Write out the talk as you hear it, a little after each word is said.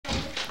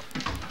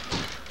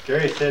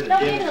Jerry said don't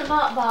give him the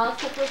mop balls,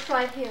 because we're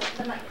right here.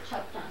 They might get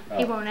choked on.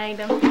 He won't eat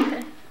them.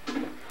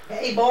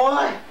 Hey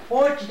boy,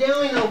 what you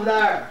doing over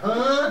there,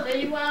 huh? Do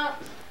you want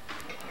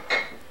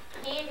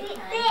candy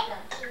cane?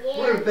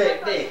 Where's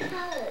Big Dick?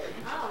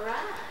 All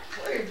right.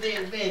 Where's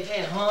Big Dick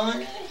at,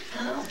 honey?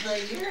 I don't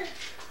see her.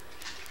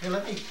 Here,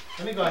 let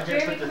me go out here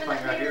and put this thing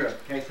right here up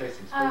in case there's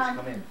some spooks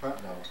come in the front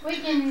door. We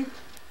can,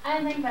 I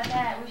didn't think about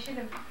that. We should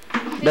have.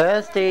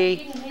 Dusty.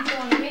 He's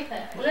going with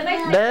us.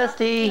 Well,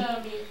 Dusty.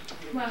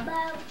 Well,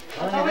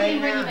 Honey, we they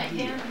can bring now. it back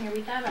down here.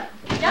 We thought about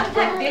it. y'all can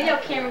take a video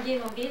camera and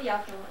give him a video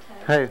if you want to.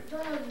 Who?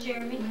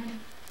 Jeremy.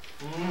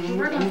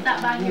 We're going to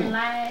stop by here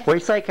live. What do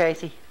you say,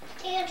 Casey?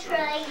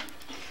 Trey.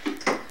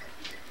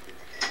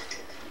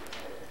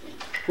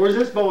 Where's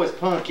this boy's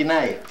pumpkin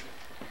at?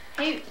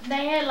 They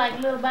had like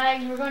little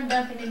bags. We were going to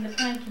dump it in the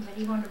pumpkin, but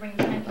he wanted to bring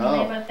the pumpkin.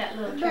 Oh. They both got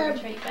little trick or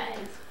treat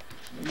bags.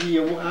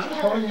 Yeah, well,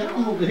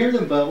 I'm over here,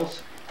 them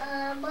bubbles.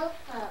 Both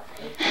of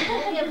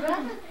them. Your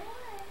brother?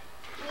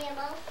 Yeah,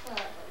 both of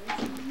them.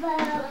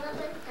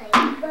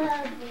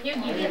 You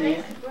give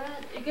it.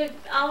 You good?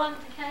 All of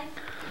them to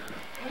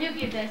Casey? You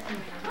give Dusty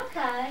one.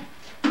 Okay.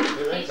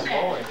 There's some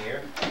more in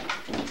here.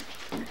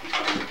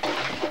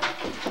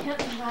 Help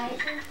some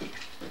raisins.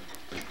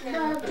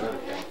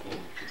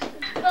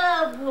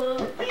 Bubble.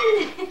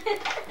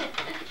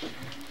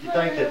 You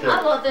think that I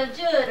want the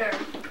jutter.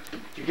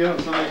 you give them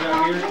some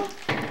down here?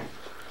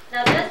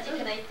 Now Dusty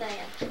can eat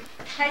that.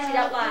 Casey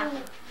don't like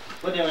it.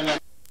 What doing now?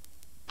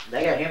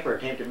 They got him for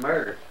attempted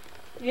murder.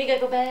 You ain't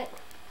gonna go back?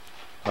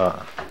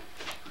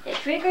 Yeah,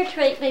 trick or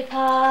treat me,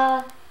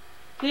 Pa.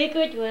 Trick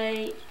or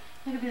treat.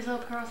 Look at this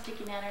little curl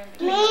sticking out there.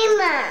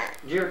 Mama.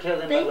 Did you ever tell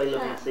them about Layla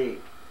being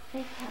sick?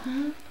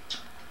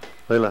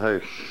 Leila who?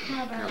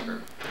 How about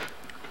her?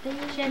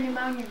 She had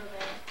pneumonia real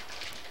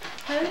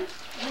bad.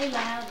 Who? Leila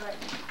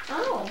Halliburton.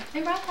 Oh.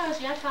 Remember I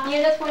told you, I told you.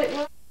 Yeah, that's what it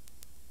was.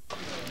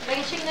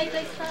 Maybe she can eat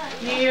these things.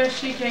 Yeah,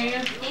 she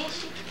can. Can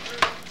she?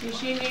 If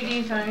she need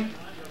anything.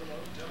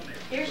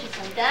 Here's just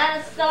some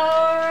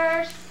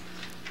dinosaurs.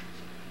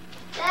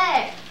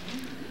 There.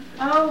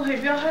 Oh,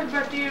 have y'all heard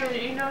about them?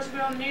 You know, it's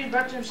been on the news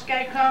about them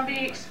skate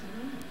convicts.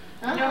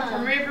 You know,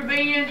 from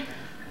Riverbend.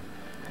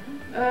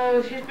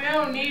 It's been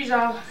on the news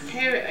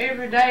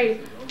every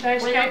day. They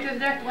escaped to the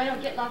day. We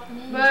don't get locked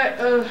in. But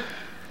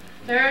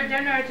they're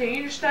down there at the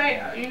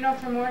interstate. You know,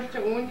 from when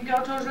you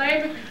go to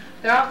Levy,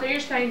 they're off the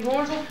interstate in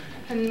Gorgeville,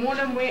 and one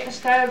of them went and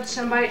stabbed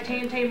somebody at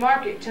TNT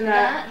Market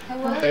tonight. Who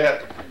was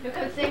it? You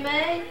come see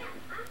me?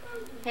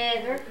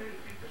 Heather.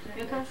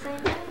 You come see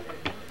me?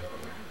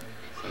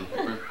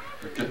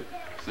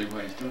 See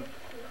what he's doing.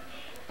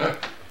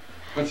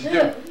 What's he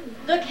Look. doing?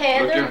 Look,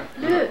 Heather.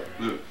 Look.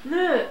 Look.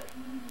 Look.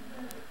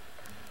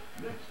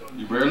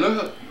 You better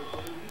look.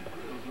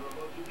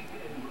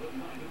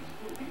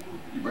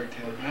 You better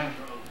tell him hi.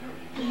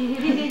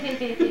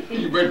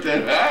 You better tell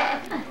him hi.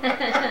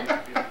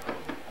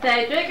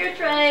 Say trick or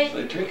treat.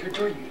 Say trick or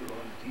treat.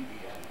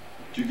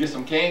 Did you get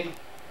some candy?